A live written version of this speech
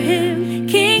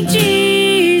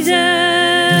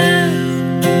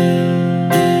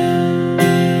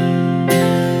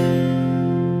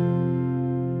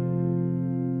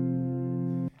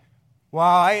Well,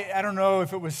 I don't know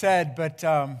if it was said, but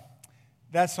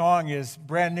that song is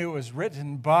brand new. It was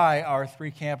written by our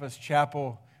three-campus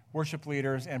chapel worship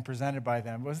leaders and presented by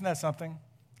them. Wasn't that something?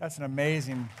 That's an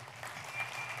amazing...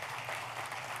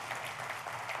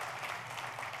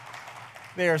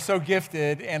 They are so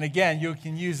gifted, and again, you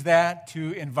can use that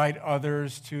to invite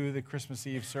others to the Christmas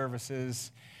Eve services.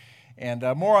 And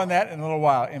more on that in a little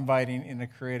while, inviting in a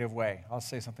creative way. I'll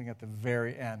say something at the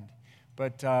very end.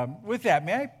 But with that,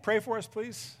 may I pray for us,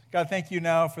 please? God, thank you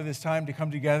now for this time to come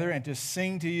together and to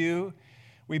sing to you.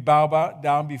 We bow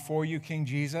down before you, King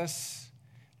Jesus.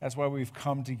 That's why we've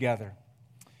come together.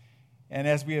 And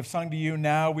as we have sung to you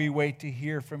now, we wait to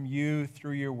hear from you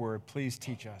through your word. Please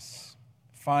teach us.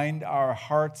 Find our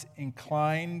hearts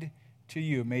inclined to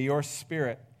you. May your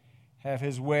Spirit have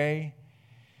his way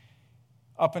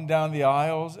up and down the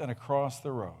aisles and across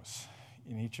the rows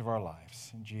in each of our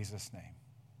lives. In Jesus' name,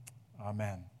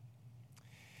 amen.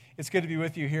 It's good to be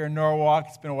with you here in Norwalk.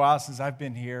 It's been a while since I've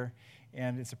been here,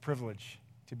 and it's a privilege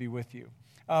to be with you.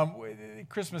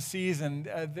 Christmas season,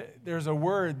 there's a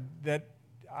word that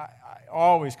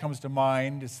always comes to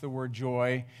mind. It's the word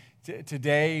joy.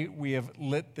 Today, we have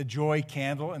lit the joy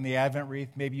candle in the Advent wreath.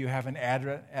 Maybe you have an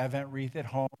Advent wreath at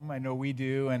home. I know we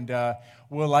do, and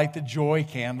we'll light the joy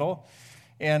candle.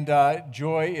 And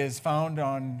joy is found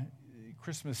on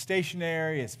Christmas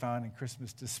stationery. It's found in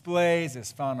Christmas displays.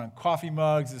 It's found on coffee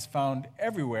mugs. It's found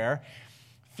everywhere.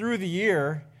 Through the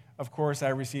year, of course, I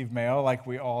receive mail like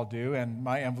we all do, and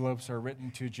my envelopes are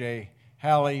written to J.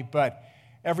 Halley. But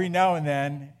every now and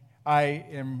then, I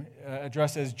am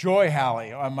addressed as Joy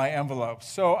Halley on my envelopes.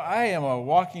 So I am a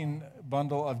walking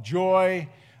bundle of joy.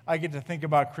 I get to think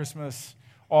about Christmas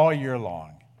all year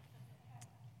long.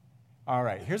 All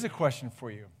right, here's a question for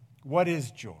you. What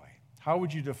is joy? How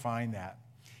would you define that?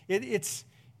 It's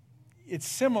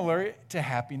similar to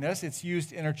happiness. It's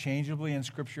used interchangeably in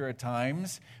Scripture at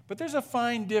times, but there's a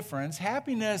fine difference.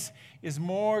 Happiness is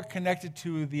more connected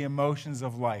to the emotions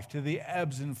of life, to the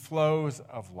ebbs and flows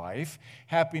of life.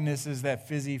 Happiness is that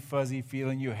fizzy, fuzzy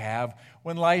feeling you have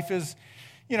when life is,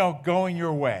 going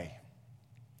your way.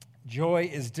 Joy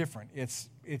is different.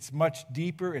 It's much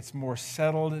deeper. It's more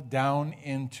settled down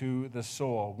into the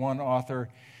soul. One author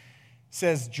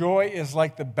says, joy is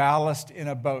like the ballast in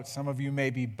a boat. Some of you may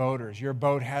be boaters. Your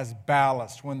boat has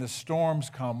ballast. When the storms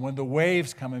come, when the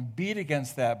waves come and beat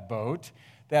against that boat,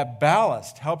 that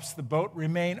ballast helps the boat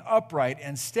remain upright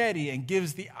and steady and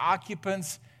gives the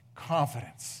occupants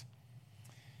confidence.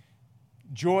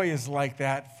 Joy is like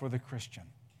that for the Christian.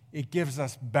 It gives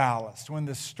us ballast. When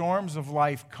the storms of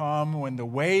life come, when the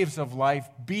waves of life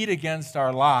beat against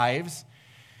our lives,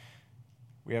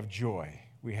 we have joy.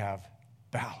 We have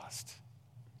ballast.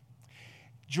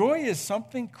 Joy is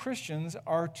something Christians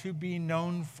are to be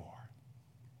known for.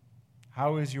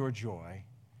 How is your joy?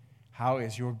 How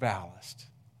is your ballast?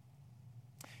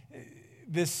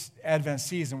 This Advent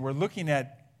season, we're looking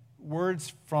at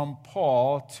words from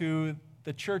Paul to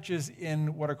the churches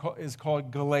in what is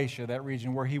called Galatia, that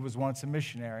region where he was once a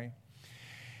missionary.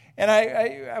 And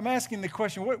I'm asking the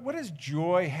question, what does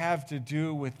joy have to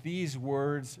do with these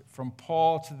words from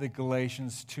Paul to the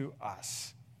Galatians to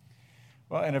us?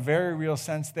 Well, in a very real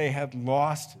sense, they had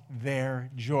lost their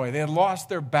joy. They had lost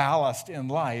their ballast in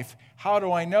life. How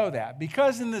do I know that?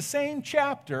 Because in the same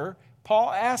chapter,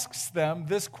 Paul asks them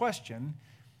this question: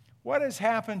 what has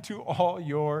happened to all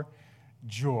your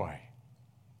joy?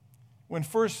 When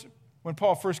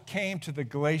Paul first came to the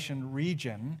Galatian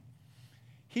region,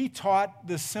 he taught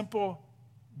the simple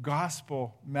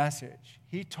gospel message.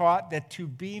 He taught that to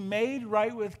be made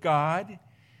right with God,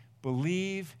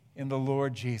 believe in the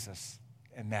Lord Jesus.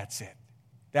 And that's it.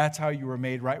 That's how you were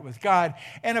made right with God.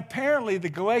 And apparently the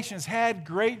Galatians had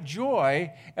great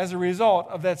joy as a result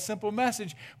of that simple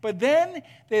message. But then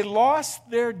they lost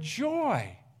their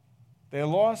joy. They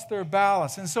lost their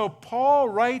ballast. And so Paul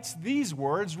writes these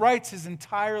words, writes his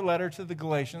entire letter to the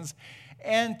Galatians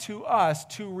and to us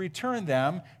to return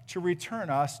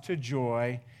us to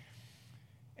joy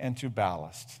and to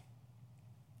ballast.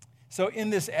 So in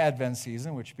this Advent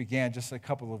season, which began just a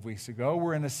couple of weeks ago,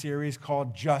 we're in a series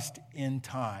called Just in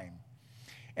Time.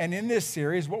 And in this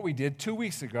series, what we did 2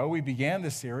 weeks ago, we began the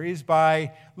series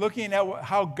by looking at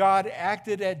how God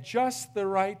acted at just the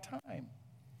right time.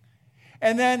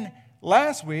 And then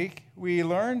last week, we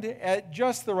learned at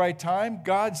just the right time,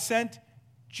 God sent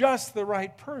just the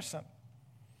right person.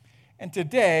 And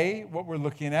today, what we're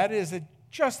looking at is at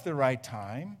just the right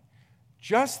time,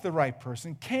 just the right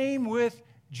person came with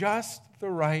just the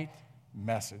right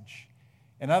message.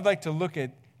 And I'd like to look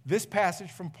at this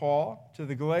passage from Paul to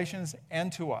the Galatians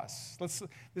and to us.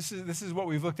 This is what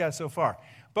we've looked at so far.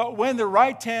 But when the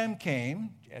right time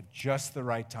came, at just the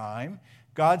right time,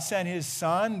 God sent his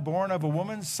Son, born of a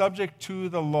woman, subject to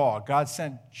the law. God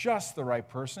sent just the right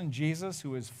person, Jesus,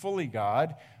 who is fully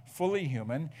God, fully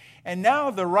human. And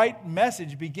now the right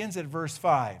message begins at verse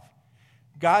 5.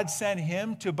 God sent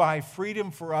him to buy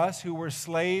freedom for us who were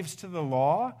slaves to the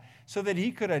law, so that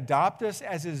he could adopt us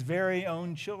as his very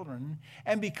own children.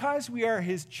 And because we are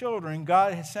his children,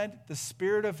 God has sent the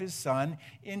Spirit of his Son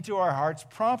into our hearts,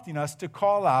 prompting us to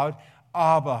call out,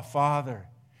 Abba, Father.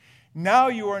 Now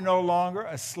you are no longer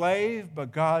a slave,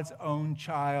 but God's own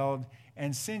child.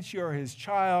 And since you are his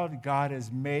child, God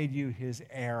has made you his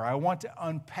heir. I want to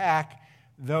unpack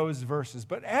those verses.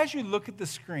 But as you look at the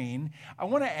screen, I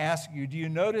want to ask you, do you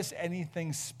notice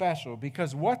anything special?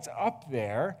 Because what's up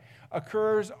there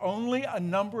occurs only a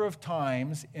number of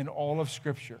times in all of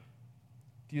Scripture.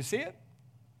 Do you see it?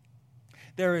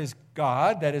 There is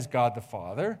God, that is God the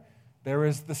Father. There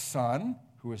is the Son,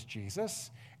 who is Jesus.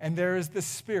 And there is the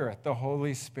Spirit, the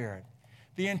Holy Spirit.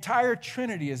 The entire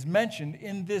Trinity is mentioned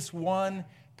in this one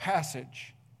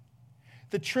passage.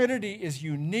 The Trinity is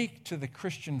unique to the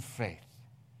Christian faith.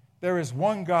 There is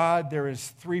one God, there is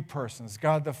three persons,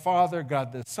 God the Father,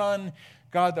 God the Son,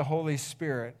 God the Holy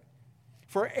Spirit.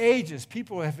 For ages,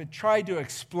 people have tried to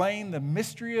explain the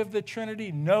mystery of the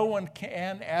Trinity. No one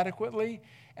can adequately,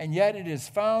 and yet it is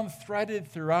found threaded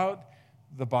throughout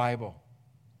the Bible.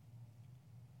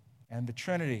 And the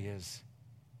Trinity is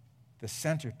the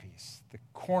centerpiece, the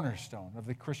cornerstone of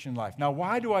the Christian life. Now,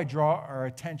 why do I draw our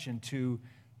attention to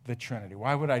the Trinity?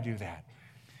 Why would I do that?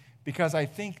 Because I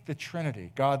think the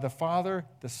Trinity, God the Father,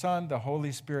 the Son, the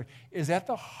Holy Spirit, is at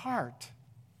the heart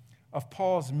of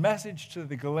Paul's message to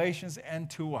the Galatians and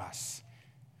to us.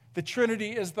 The Trinity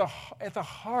is at the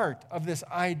heart of this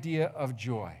idea of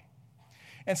joy.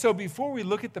 And so before we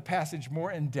look at the passage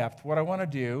more in depth, what I want to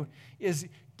do is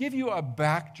give you a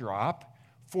backdrop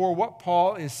for what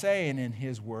Paul is saying in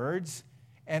his words,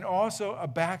 and also a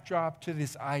backdrop to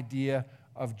this idea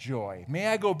of joy. May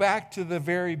I go back to the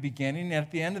very beginning? And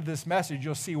at the end of this message,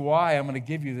 you'll see why I'm going to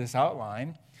give you this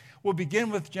outline. We'll begin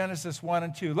with Genesis 1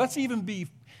 and 2. Let's even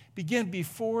begin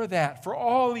before that. For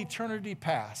all eternity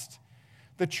past,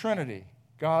 the Trinity,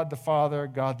 God the Father,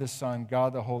 God the Son,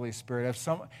 God the Holy Spirit,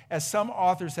 as some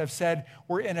authors have said,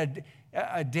 we're in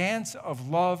a dance of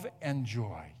love and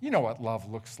joy. You know what love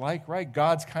looks like, right?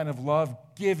 God's kind of love,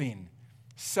 giving,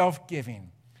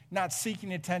 self-giving, not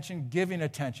seeking attention, giving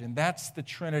attention. That's the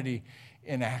Trinity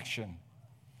in action.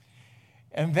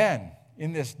 And then,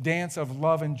 in this dance of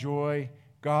love and joy,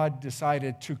 God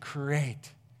decided to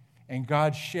create. And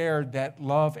God shared that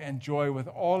love and joy with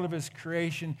all of his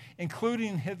creation,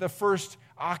 including the first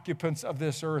occupants of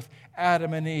this earth,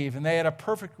 Adam and Eve. And they had a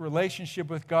perfect relationship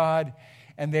with God,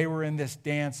 and they were in this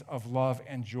dance of love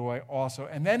and joy also.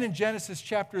 And then in Genesis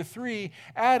chapter 3,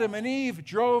 Adam and Eve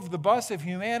drove the bus of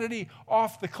humanity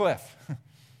off the cliff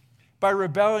by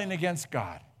rebelling against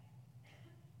God.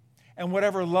 And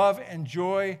whatever love and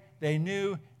joy they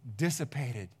knew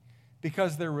dissipated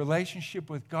because their relationship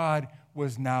with God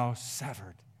was now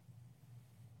severed.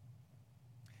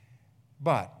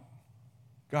 But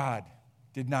God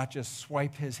did not just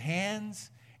swipe his hands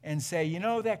and say, you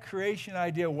know, that creation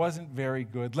idea wasn't very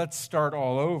good. Let's start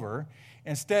all over.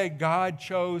 Instead, God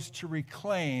chose to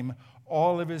reclaim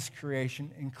all of his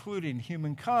creation, including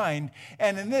humankind.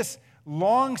 And in this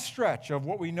long stretch of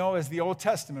what we know as the Old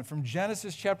Testament, from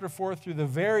Genesis chapter 4 through the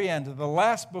very end of the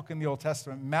last book in the Old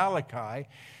Testament, Malachi,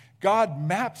 God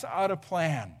maps out a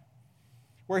plan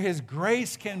where his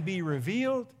grace can be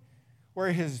revealed,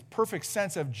 where his perfect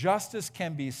sense of justice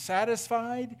can be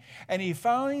satisfied, and he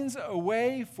finds a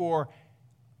way for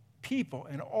people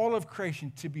in all of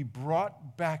creation to be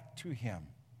brought back to him,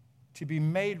 to be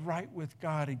made right with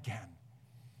God again.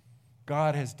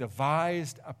 God has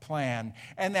devised a plan,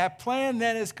 and that plan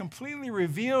then is completely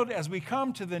revealed as we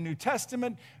come to the New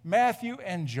Testament, Matthew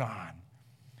and John.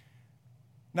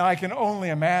 Now, we can only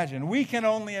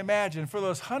imagine for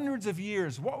those hundreds of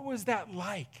years, what was that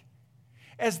like?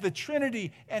 As the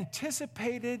Trinity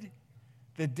anticipated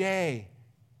the day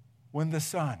when the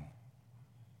Son,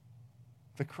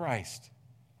 the Christ,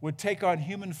 would take on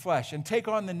human flesh and take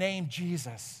on the name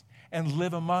Jesus and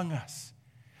live among us.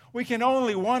 We can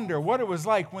only wonder what it was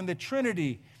like when the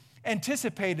Trinity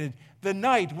anticipated the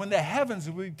night when the heavens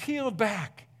would be peeled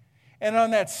back. And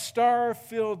on that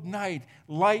star-filled night,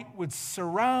 light would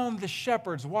surround the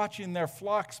shepherds watching their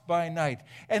flocks by night.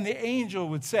 And the angel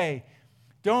would say,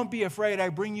 Don't be afraid. I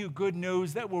bring you good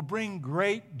news that will bring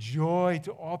great joy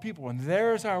to all people. And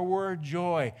there's our word,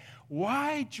 joy.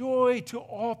 Why joy to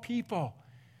all people?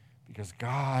 Because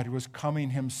God was coming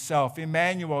himself,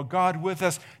 Emmanuel, God with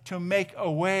us, to make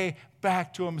a way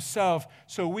back to himself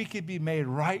so we could be made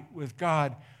right with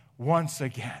God once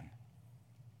again.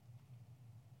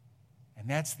 And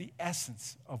that's the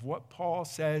essence of what Paul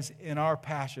says in our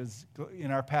passage,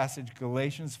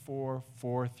 Galatians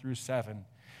 4:4-7.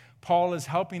 Paul is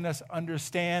helping us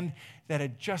understand that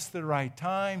at just the right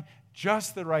time,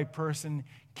 just the right person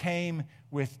came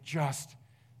with just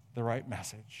the right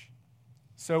message.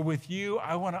 So with you,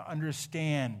 I want to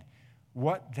understand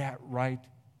what that right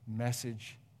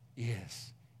message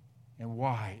is and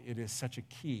why it is such a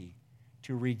key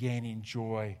to regaining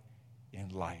joy in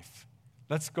life.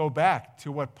 Let's go back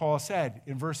to what Paul said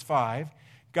in verse 5.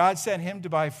 God sent him to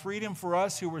buy freedom for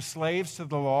us who were slaves to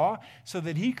the law so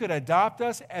that he could adopt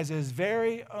us as his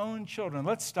very own children.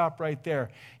 Let's stop right there.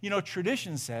 You know,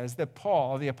 tradition says that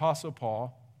Paul, the Apostle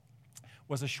Paul,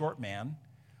 was a short man,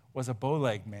 was a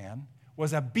bow-legged man,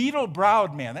 was a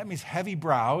beetle-browed man. That means heavy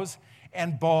brows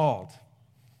and bald.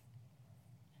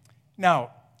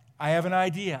 Now, I have an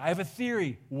idea. I have a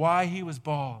theory why he was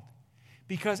bald.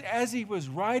 Because as he was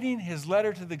writing his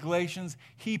letter to the Galatians,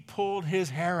 he pulled his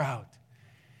hair out.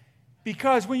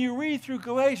 Because when you read through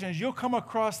Galatians, you'll come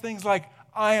across things like,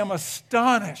 I am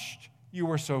astonished you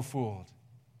were so fooled.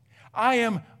 I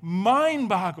am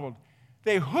mind-boggled.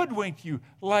 They hoodwinked you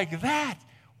like that.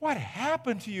 What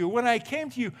happened to you? When I came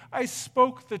to you, I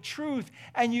spoke the truth,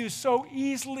 and you so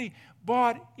easily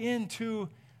bought into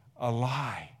a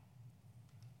lie.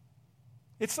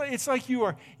 It's like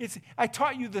I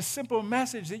taught you the simple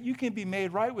message that you can be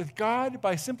made right with God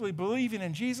by simply believing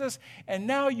in Jesus, and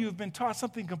now you've been taught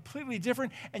something completely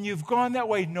different, and you've gone that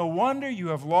way. No wonder you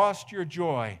have lost your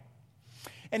joy.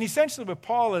 And essentially what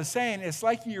Paul is saying, it's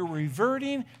like you're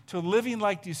reverting to living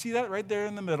like, do you see that right there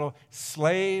in the middle?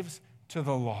 Slaves to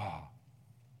the law.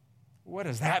 What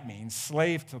does that mean,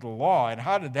 slave to the law? And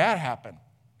how did that happen?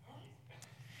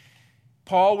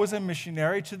 Paul was a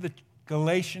missionary to the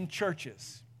Galatian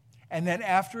churches. And then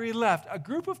after he left, a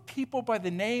group of people by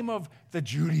the name of the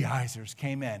Judaizers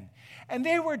came in. And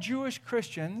they were Jewish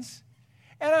Christians,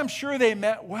 and I'm sure they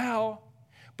meant well.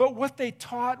 But what they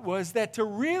taught was that to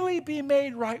really be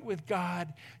made right with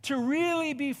God, to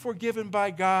really be forgiven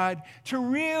by God, to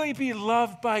really be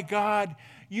loved by God,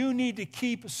 you need to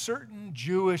keep certain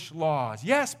Jewish laws.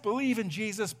 Yes, believe in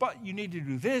Jesus, but you need to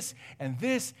do this and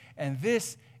this and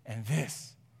this and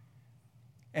this.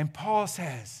 And Paul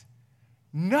says,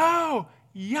 no,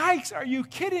 yikes, are you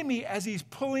kidding me? As he's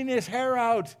pulling his hair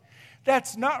out.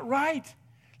 That's not right.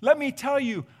 Let me tell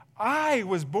you, I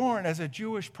was born as a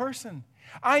Jewish person.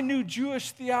 I knew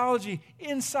Jewish theology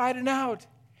inside and out.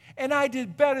 And I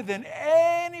did better than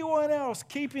anyone else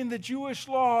keeping the Jewish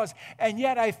laws. And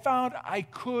yet I found I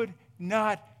could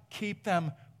not keep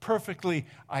them perfectly.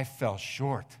 I fell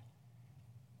short.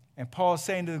 And Paul is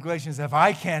saying to the Galatians, if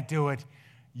I can't do it,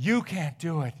 you can't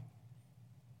do it.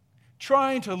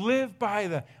 Trying to live by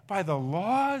the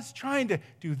laws, trying to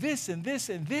do this and this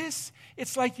and this,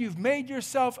 it's like you've made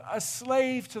yourself a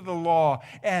slave to the law,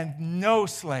 and no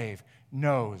slave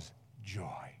knows joy.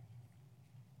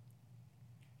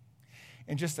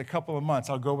 In just a couple of months,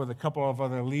 I'll go with a couple of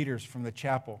other leaders from the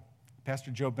chapel.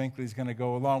 Pastor Joe Binkley is going to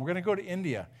go along. We're going to go to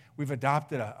India. We've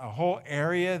adopted a whole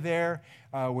area there.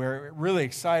 We're really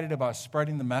excited about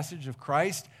spreading the message of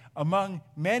Christ among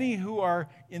many who are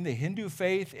in the Hindu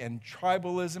faith and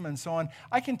tribalism and so on.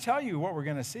 I can tell you what we're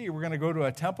going to see. We're going to go to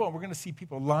a temple, and we're going to see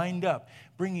people lined up,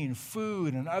 bringing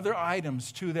food and other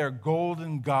items to their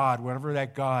golden god, whatever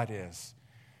that god is.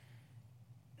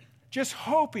 Just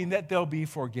hoping that they'll be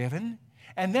forgiven,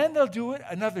 and then they'll do it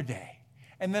another day,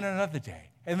 and then another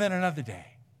day, and then another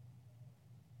day.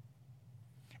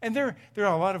 And there are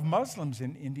a lot of Muslims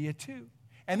in India too.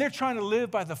 And they're trying to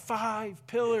live by the 5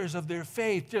 pillars of their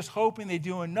faith, just hoping they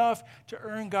do enough to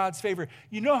earn God's favor.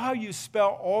 You know how you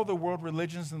spell all the world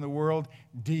religions in the world?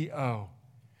 D-O.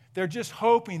 They're just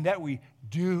hoping that we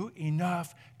do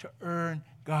enough to earn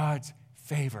God's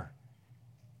favor.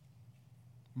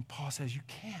 And Paul says, you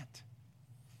can't.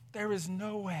 There is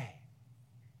no way.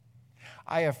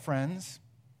 I have friends.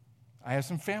 I have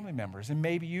some family members, and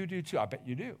maybe you do too. I bet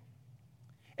you do.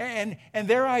 And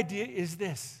their idea is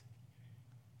this.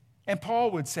 And Paul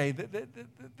would say that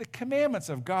the commandments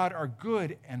of God are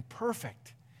good and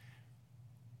perfect,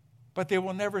 but they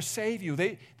will never save you.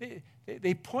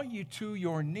 They point you to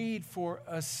your need for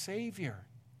a Savior.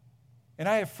 And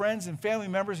I have friends and family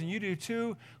members, and you do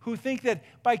too, who think that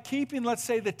by keeping, let's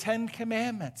say, the 10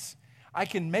 Commandments, I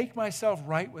can make myself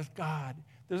right with God.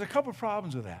 there's a couple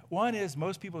problems with that. One is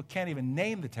most people can't even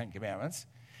name the 10 Commandments.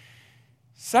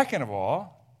 Second of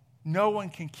all, no one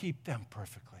can keep them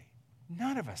perfectly.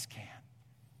 None of us can.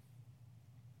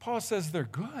 Paul says they're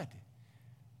good,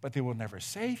 but they will never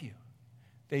save you.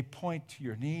 They point to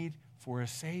your need for a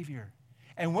Savior.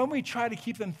 And when we try to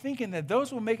keep them thinking that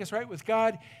those will make us right with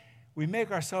God, we make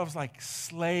ourselves like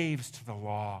slaves to the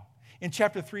law. In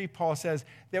chapter 3, Paul says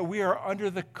that we are under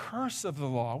the curse of the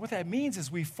law. What that means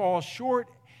is we fall short,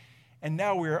 and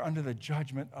now we are under the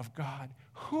judgment of God.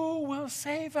 Who will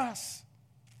save us?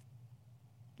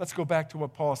 Let's go back to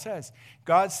what Paul says.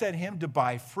 God sent him to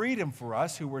buy freedom for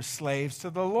us who were slaves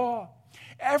to the law.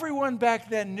 Everyone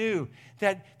back then knew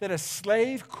that a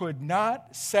slave could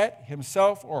not set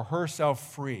himself or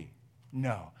herself free.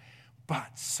 No.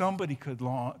 But somebody could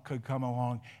come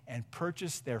along and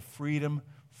purchase their freedom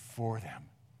for them.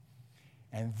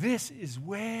 And this is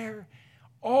where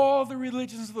all the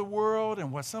religions of the world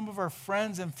and what some of our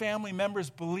friends and family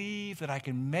members believe, that I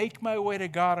can make my way to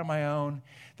God on my own,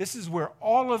 this is where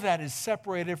all of that is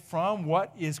separated from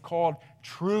what is called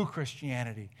true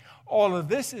Christianity. All of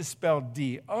this is spelled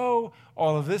D-O.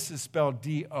 All of this is spelled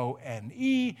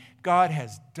D-O-N-E. God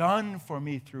has done for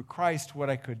me through Christ what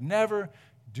I could never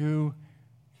do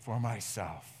for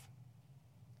myself.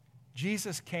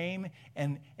 Jesus came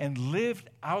and lived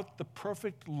out the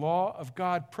perfect law of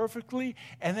God perfectly,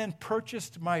 and then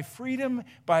purchased my freedom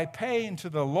by paying to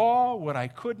the law what I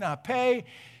could not pay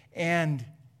and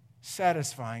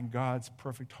satisfying God's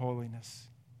perfect holiness.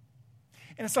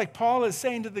 And it's like Paul is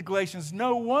saying to the Galatians,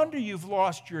 no wonder you've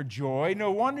lost your joy.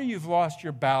 No wonder you've lost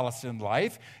your ballast in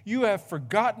life. You have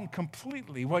forgotten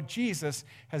completely what Jesus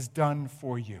has done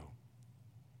for you.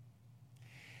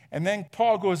 And then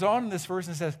Paul goes on in this verse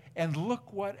and says, and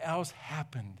look what else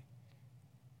happened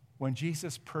when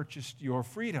Jesus purchased your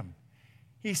freedom.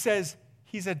 He says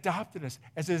he's adopted us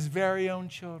as his very own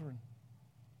children.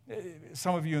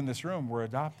 Some of you in this room were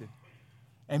adopted.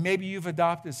 And maybe you've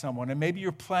adopted someone, and maybe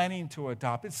you're planning to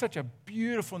adopt. It's such a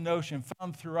beautiful notion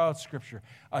found throughout Scripture,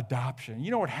 adoption.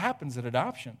 You know what happens at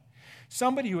adoption?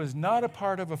 Somebody who is not a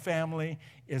part of a family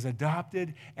is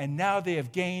adopted, and now they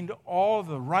have gained all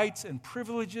the rights and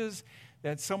privileges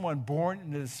that someone born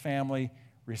into this family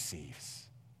receives.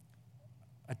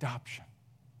 Adoption.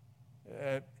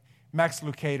 Max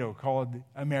Lucado, called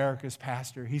America's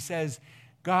pastor, he says,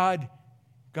 God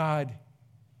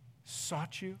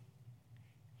sought you.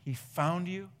 He found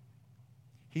you.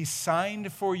 He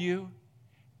signed for you,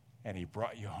 and he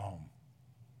brought you home.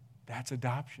 That's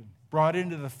adoption. Brought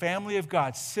into the family of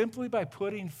God simply by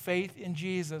putting faith in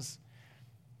Jesus.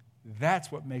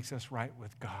 That's what makes us right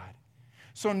with God.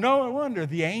 So no wonder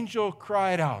the angel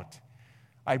cried out,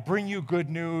 I bring you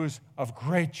good news of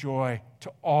great joy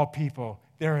to all people.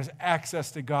 There is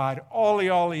access to God, all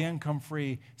income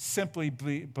free. Simply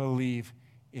believe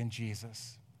in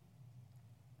Jesus.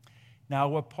 Now,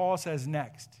 what Paul says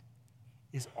next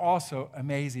is also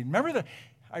amazing.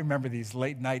 I remember these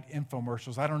late night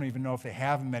infomercials. I don't even know if they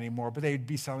have them anymore, but they'd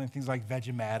be selling things like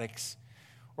Vegematics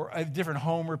or different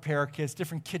home repair kits,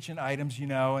 different kitchen items,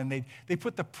 and they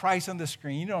put the price on the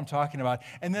screen. You know what I'm talking about.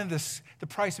 And then the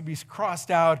price would be crossed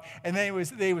out, and then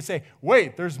they would say,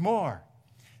 wait, there's more.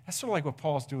 That's sort of like what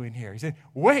Paul's doing here. He said,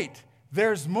 wait,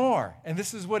 there's more. And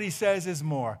this is what he says is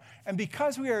more. And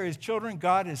because we are his children,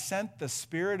 God has sent the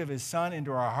Spirit of his Son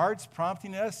into our hearts,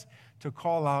 prompting us to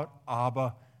call out,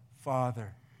 Abba,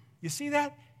 Father. You see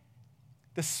that?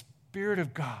 The Spirit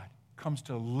of God comes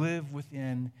to live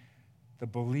within the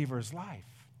believer's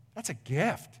life. That's a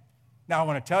gift. Now, I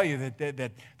want to tell you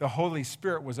that the Holy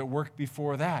Spirit was at work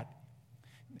before that.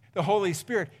 The Holy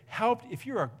Spirit helped, if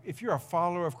you're a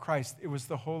follower of Christ, it was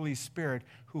the Holy Spirit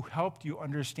who helped you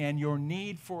understand your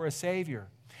need for a Savior.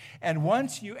 And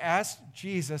once you asked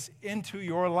Jesus into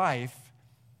your life,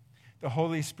 the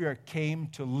Holy Spirit came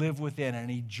to live within, and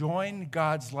he joined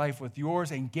God's life with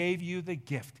yours and gave you the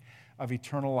gift of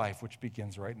eternal life, which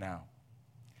begins right now.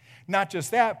 Not just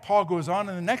that, Paul goes on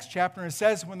in the next chapter and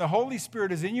says, when the Holy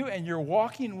Spirit is in you and you're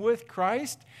walking with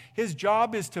Christ, his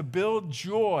job is to build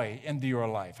joy into your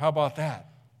life. How about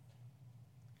that?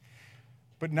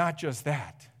 But not just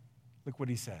that. Look what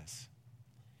he says.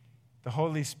 The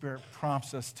Holy Spirit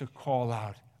prompts us to call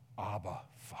out, Abba,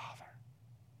 Father.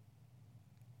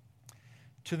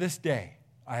 To this day,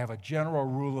 I have a general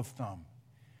rule of thumb.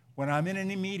 When I'm in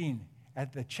any meeting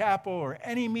at the chapel or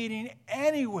any meeting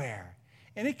anywhere,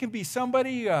 and it can be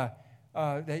somebody that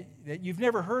you've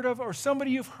never heard of or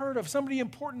somebody you've heard of, somebody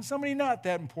important, somebody not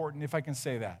that important, if I can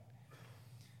say that.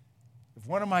 If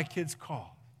one of my kids calls,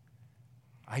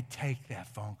 I take that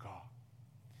phone call.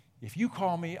 If you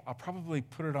call me, I'll probably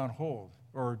put it on hold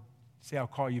or say I'll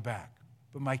call you back.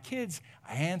 But my kids,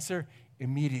 I answer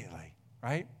immediately,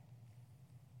 right?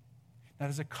 Now,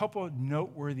 there's a couple of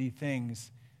noteworthy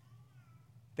things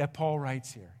that Paul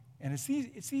writes here. And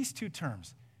it's these two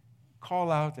terms,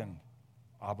 call out and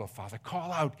Abba, Father.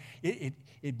 Call out.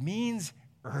 It means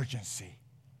urgency,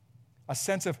 a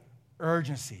sense of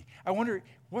urgency. I wonder,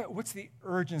 what's the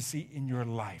urgency in your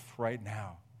life right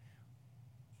now?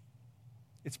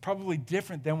 It's probably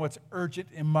different than what's urgent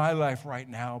in my life right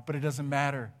now, but it doesn't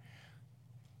matter.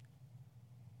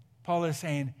 Paul is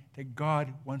saying that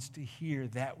God wants to hear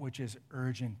that which is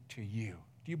urgent to you.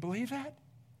 Do you believe that?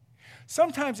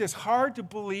 Sometimes it's hard to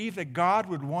believe that God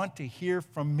would want to hear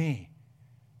from me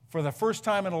for the first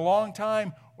time in a long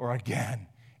time or again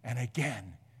and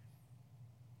again.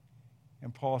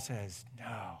 And Paul says,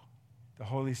 no. The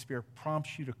Holy Spirit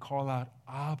prompts you to call out,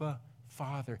 Abba,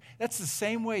 Father. That's the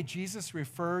same way Jesus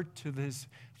referred to his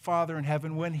Father in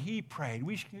heaven when he prayed.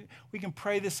 We can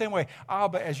pray the same way.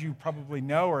 Abba, as you probably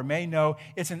know or may know,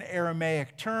 it's an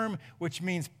Aramaic term which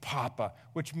means papa,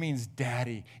 which means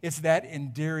daddy. It's that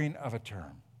endearing of a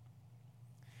term.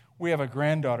 We have a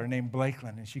granddaughter named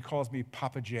Blakeland, and she calls me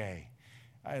Papa J.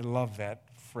 I love that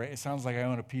phrase. It sounds like I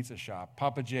own a pizza shop,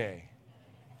 Papa J.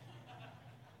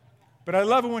 But I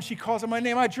love it when she calls out my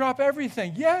name. I drop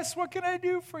everything. Yes, what can I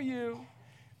do for you?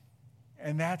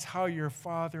 And that's how your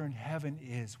Father in heaven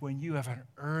is. When you have an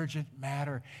urgent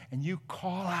matter and you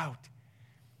call out,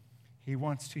 he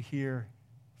wants to hear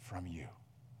from you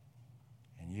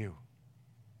and you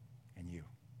and you.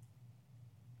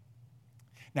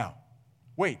 Now,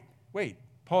 wait.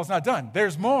 Paul's not done.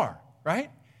 There's more, right?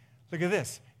 Look at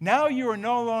this. Now you are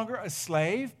no longer a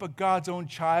slave, but God's own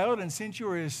child. And since you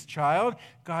are his child,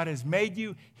 God has made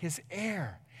you his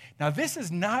heir. Now, this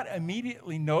is not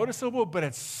immediately noticeable, but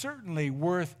it's certainly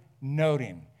worth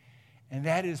noting. And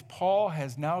that is, Paul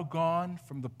has now gone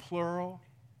from the plural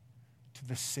to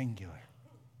the singular.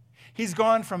 He's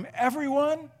gone from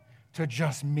everyone to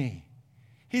just me.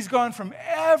 He's gone from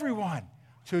everyone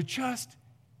to just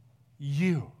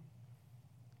you.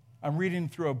 I'm reading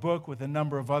through a book with a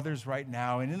number of others right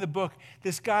now, and in the book,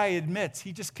 this guy admits,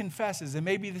 he just confesses, and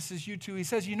maybe this is you too. He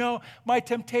says, my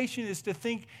temptation is to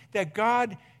think that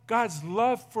God's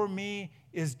love for me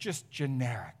is just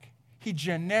generic. He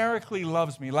generically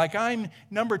loves me, like I'm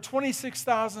number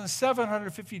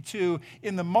 26,752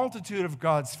 in the multitude of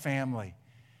God's family.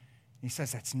 He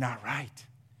says, that's not right.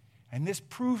 And this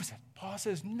proves it. Paul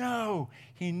says, no,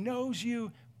 he knows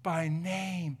you by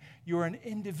name. You're an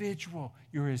individual.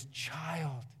 You're his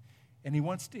child. And he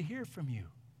wants to hear from you.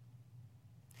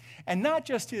 And not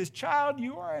just his child,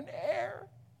 you are an heir.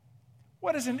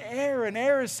 What is an heir? An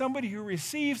heir is somebody who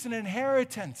receives an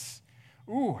inheritance.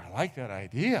 Ooh, I like that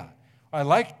idea. I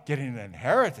like getting an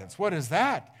inheritance. What is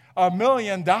that? $1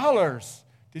 million.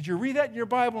 Did you read that in your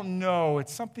Bible? No,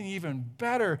 it's something even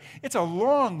better. It's a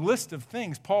long list of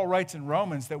things. Paul writes in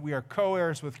Romans that we are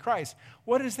co-heirs with Christ.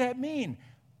 What does that mean?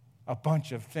 A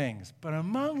bunch of things. But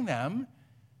among them,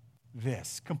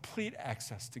 this, complete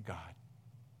access to God.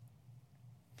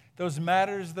 Those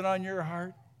matters that are on your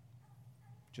heart,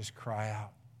 just cry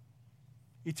out.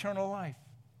 Eternal life.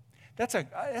 That's a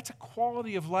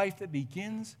quality of life that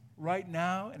begins right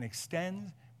now and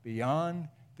extends beyond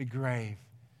the grave.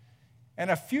 And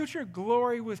a future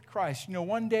glory with Christ.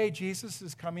 One day Jesus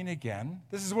is coming again.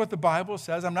 This is what the Bible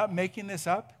says. I'm not making this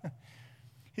up.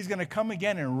 He's going to come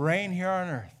again and reign here on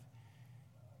earth.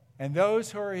 And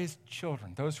those who are his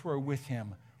children, those who are with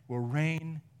him, will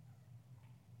reign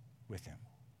with him.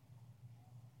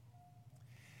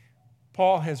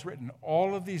 Paul has written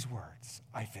all of these words,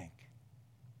 I think,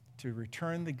 to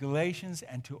return the Galatians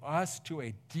and to us to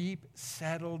a deep,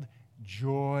 settled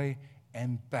joy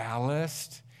and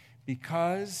ballast,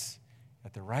 because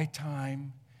at the right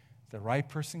time, the right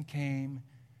person came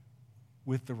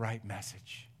with the right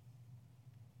message.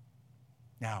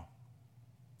 Now,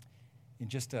 in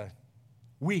just a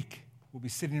week, we'll be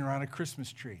sitting around a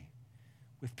Christmas tree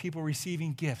with people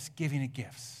receiving gifts, giving it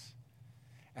gifts.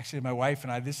 Actually, my wife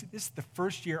and I, this is the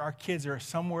first year our kids are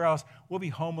somewhere else. We'll be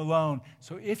home alone.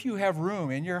 So if you have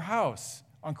room in your house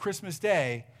on Christmas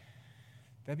Day,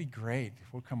 that'd be great.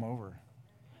 We'll come over.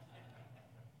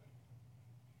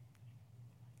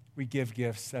 We give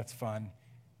gifts. That's fun.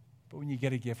 But when you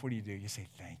get a gift, what do? You say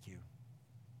thank you.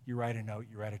 You write a note.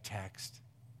 You write a text.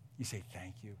 You say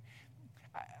thank you.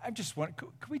 I just want,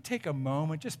 could we take a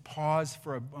moment, just pause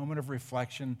for a moment of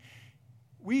reflection?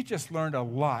 We just learned a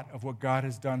lot of what God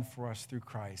has done for us through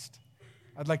Christ.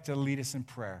 I'd like to lead us in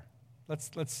prayer. Let's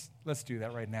do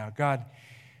that right now. God,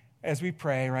 as we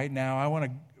pray right now, I want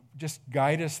to just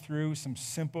guide us through some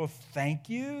simple thank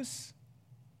yous.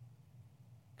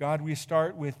 God, we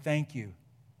start with thank you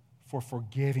for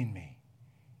forgiving me,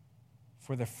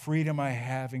 for the freedom I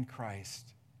have in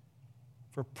Christ,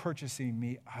 for purchasing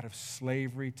me out of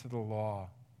slavery to the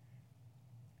law.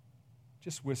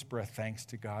 Just whisper a thanks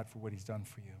to God for what he's done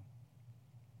for you.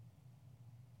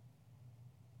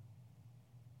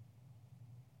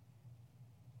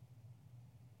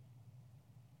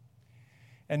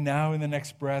 And now in the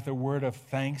next breath, a word of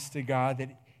thanks to God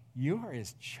that you are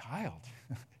his child.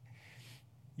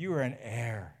 You are an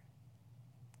heir.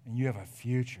 And you have a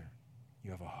future. You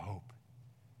have a hope.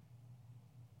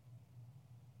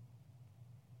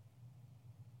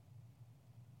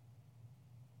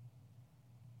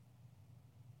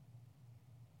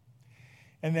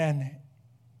 And then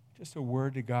just a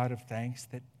word to God of thanks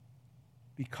that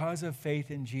because of faith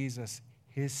in Jesus,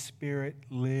 his Spirit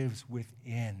lives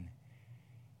within,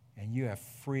 and you have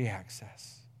free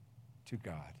access to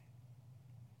God.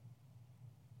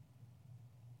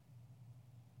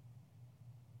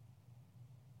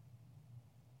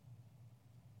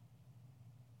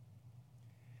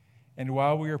 And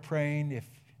while we are praying, if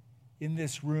in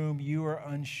this room you are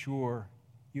unsure,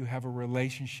 you have a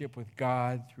relationship with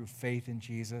God through faith in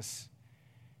Jesus,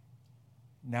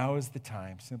 now is the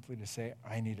time simply to say,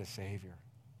 I need a Savior.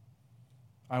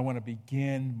 I want to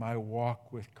begin my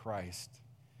walk with Christ.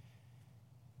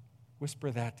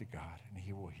 Whisper that to God, and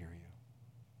he will hear you.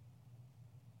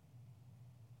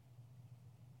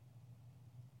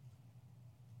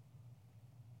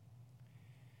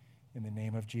 In the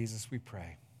name of Jesus we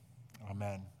pray.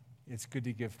 Amen. It's good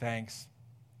to give thanks.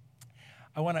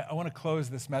 I want to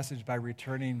close this message by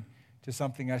returning to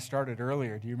something I started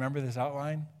earlier. Do you remember this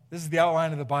outline? This is the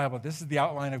outline of the Bible. This is the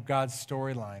outline of God's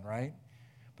storyline, right?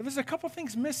 But there's a couple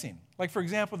things missing. Like, for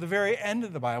example, the very end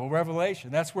of the Bible,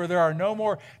 Revelation. That's where there are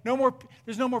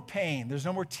there's no more pain, there's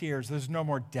no more tears, there's no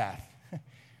more death.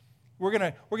 We're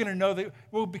gonna know that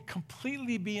we'll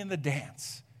completely be in the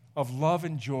dance of love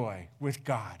and joy with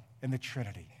God and the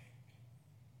Trinity.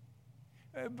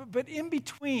 But in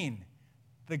between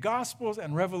the Gospels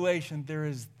and Revelation, there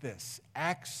is this,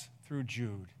 Acts through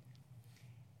Jude.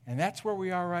 And that's where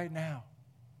we are right now.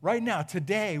 Right now,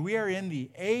 today, we are in the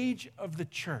age of the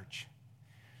church.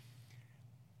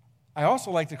 I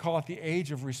also like to call it the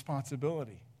age of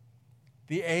responsibility,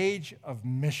 the age of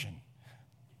mission.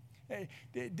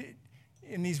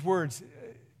 In these words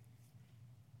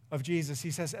of Jesus,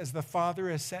 he says, as the Father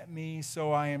has sent me,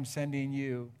 so I am sending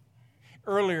you.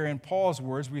 Earlier in Paul's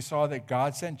words, we saw that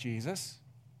God sent Jesus,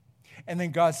 and then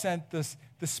God sent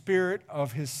the Spirit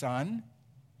of his Son.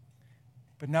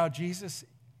 But now Jesus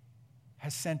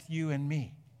has sent you and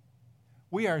me.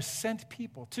 We are sent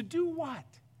people. To do what?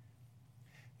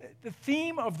 The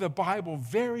theme of the Bible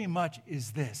very much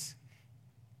is this.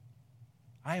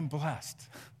 I am blessed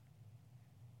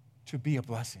to be a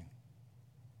blessing.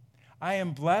 I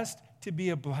am blessed to be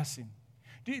a blessing.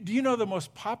 Do you know the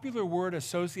most popular word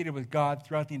associated with God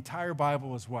throughout the entire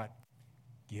Bible is what?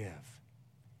 Give,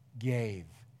 gave,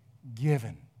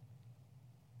 given.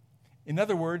 In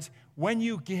other words, when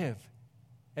you give,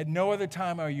 at no other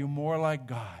time are you more like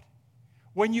God.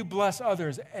 When you bless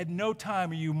others, at no time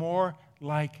are you more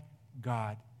like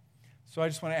God. So I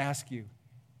just want to ask you,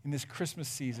 in this Christmas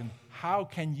season, how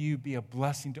can you be a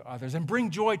blessing to others and bring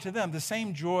joy to them, the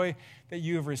same joy that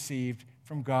you have received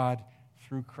from God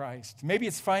through Christ? Maybe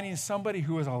it's finding somebody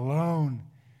who is alone.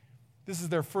 This is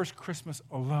their first Christmas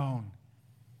alone.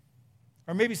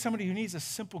 Or maybe somebody who needs a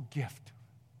simple gift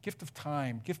of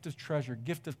time, gift of treasure,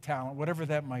 gift of talent, whatever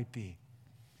that might be.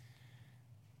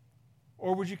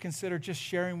 Or would you consider just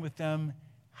sharing with them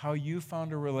how you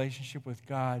found a relationship with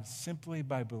God simply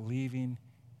by believing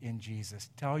in Jesus?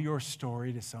 Tell your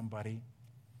story to somebody.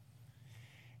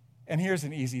 And here's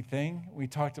an easy thing. We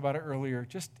talked about it earlier.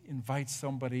 Just invite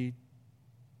somebody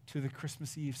to the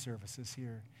Christmas Eve services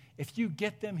here. If you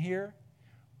get them here,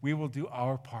 we will do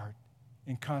our part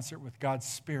in concert with God's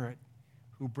Spirit,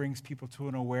 who brings people to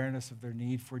an awareness of their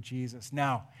need for Jesus.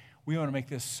 Now, we want to make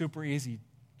this super easy.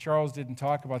 Charles didn't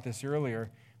talk about this earlier,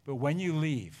 but when you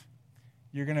leave,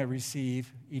 you're going to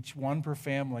receive, each one per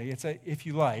family, if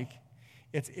you like,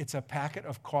 it's a packet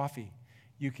of coffee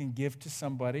you can give to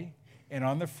somebody, and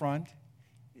on the front,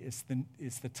 it's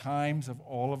the times of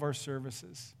all of our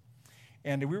services.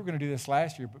 And we were going to do this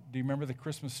last year, but do you remember the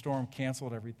Christmas storm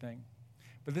canceled everything?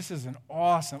 But this is an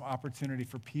awesome opportunity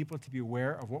for people to be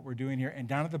aware of what we're doing here. And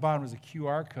down at the bottom is a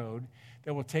QR code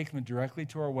that will take them directly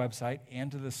to our website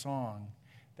and to the song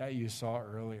that you saw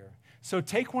earlier. So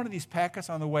take one of these packets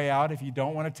on the way out. If you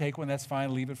don't want to take one, that's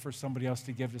fine. Leave it for somebody else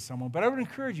to give to someone. But I would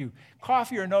encourage you,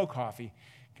 coffee or no coffee,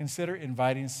 consider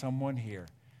inviting someone here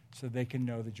so they can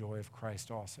know the joy of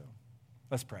Christ also.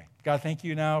 Let's pray. God, thank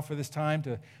you now for this time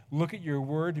to look at your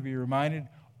word, to be reminded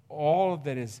all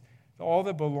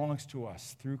that belongs to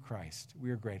us through Christ.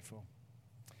 We are grateful.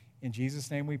 In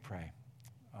Jesus' name we pray.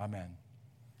 Amen.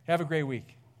 Have a great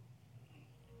week.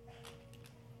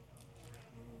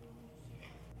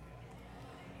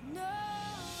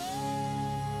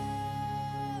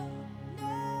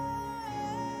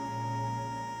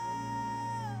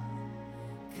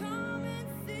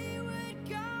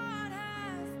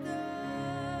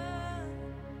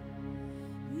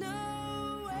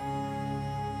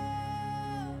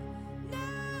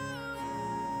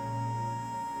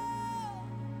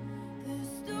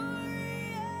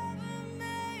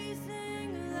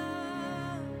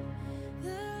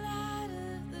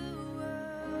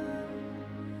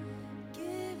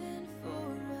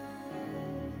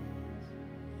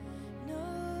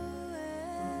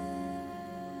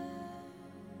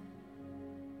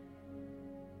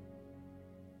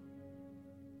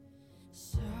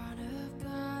 Son of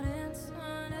God and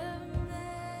Son of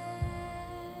Man,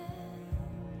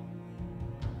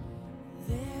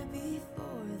 there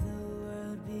before the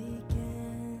world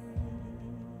began,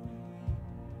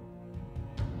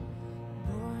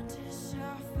 born to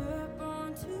suffer,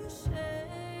 born to save,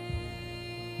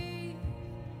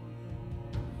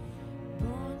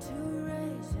 born to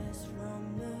raise us from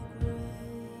the grave.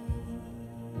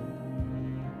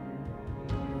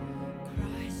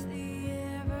 Christ the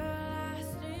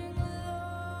everlasting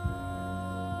Lord,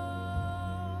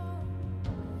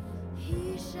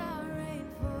 He shall reign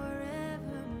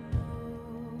forevermore.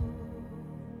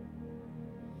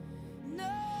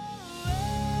 No,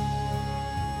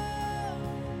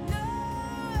 no,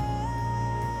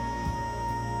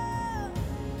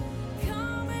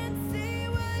 come and see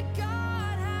what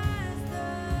God has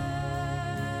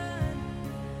done.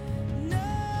 No,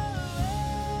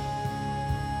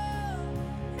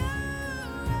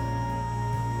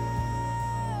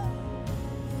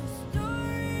 the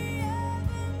story of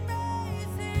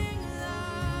amazing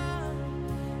love,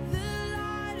 the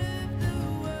light of the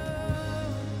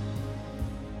world,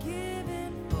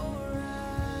 given for us.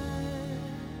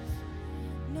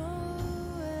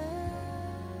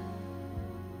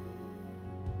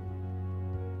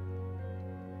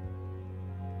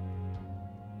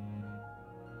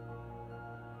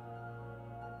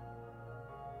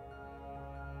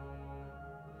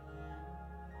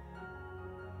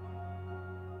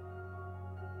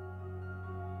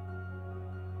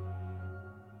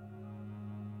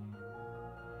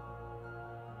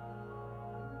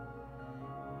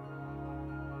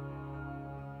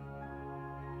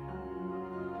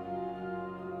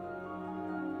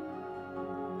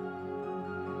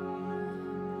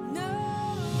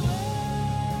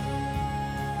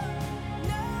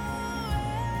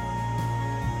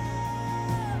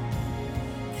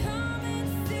 Come and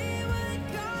see what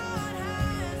God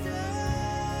has done.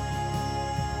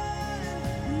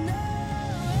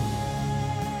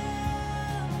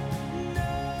 No,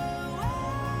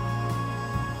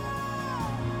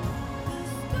 the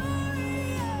story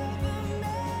of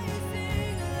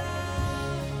amazing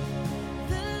love,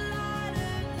 the light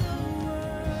of the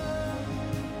world,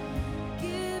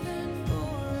 given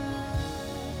for us.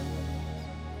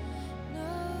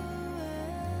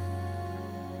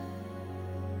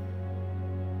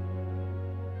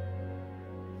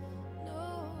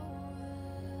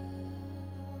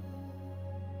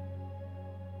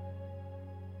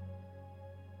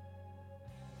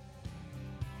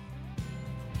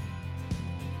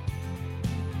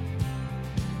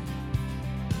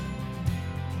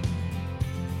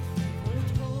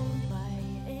 Foretold by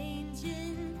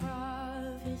ancient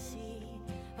prophecy,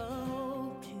 a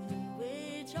hope to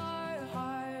which our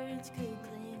hearts could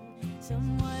cling.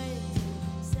 Someone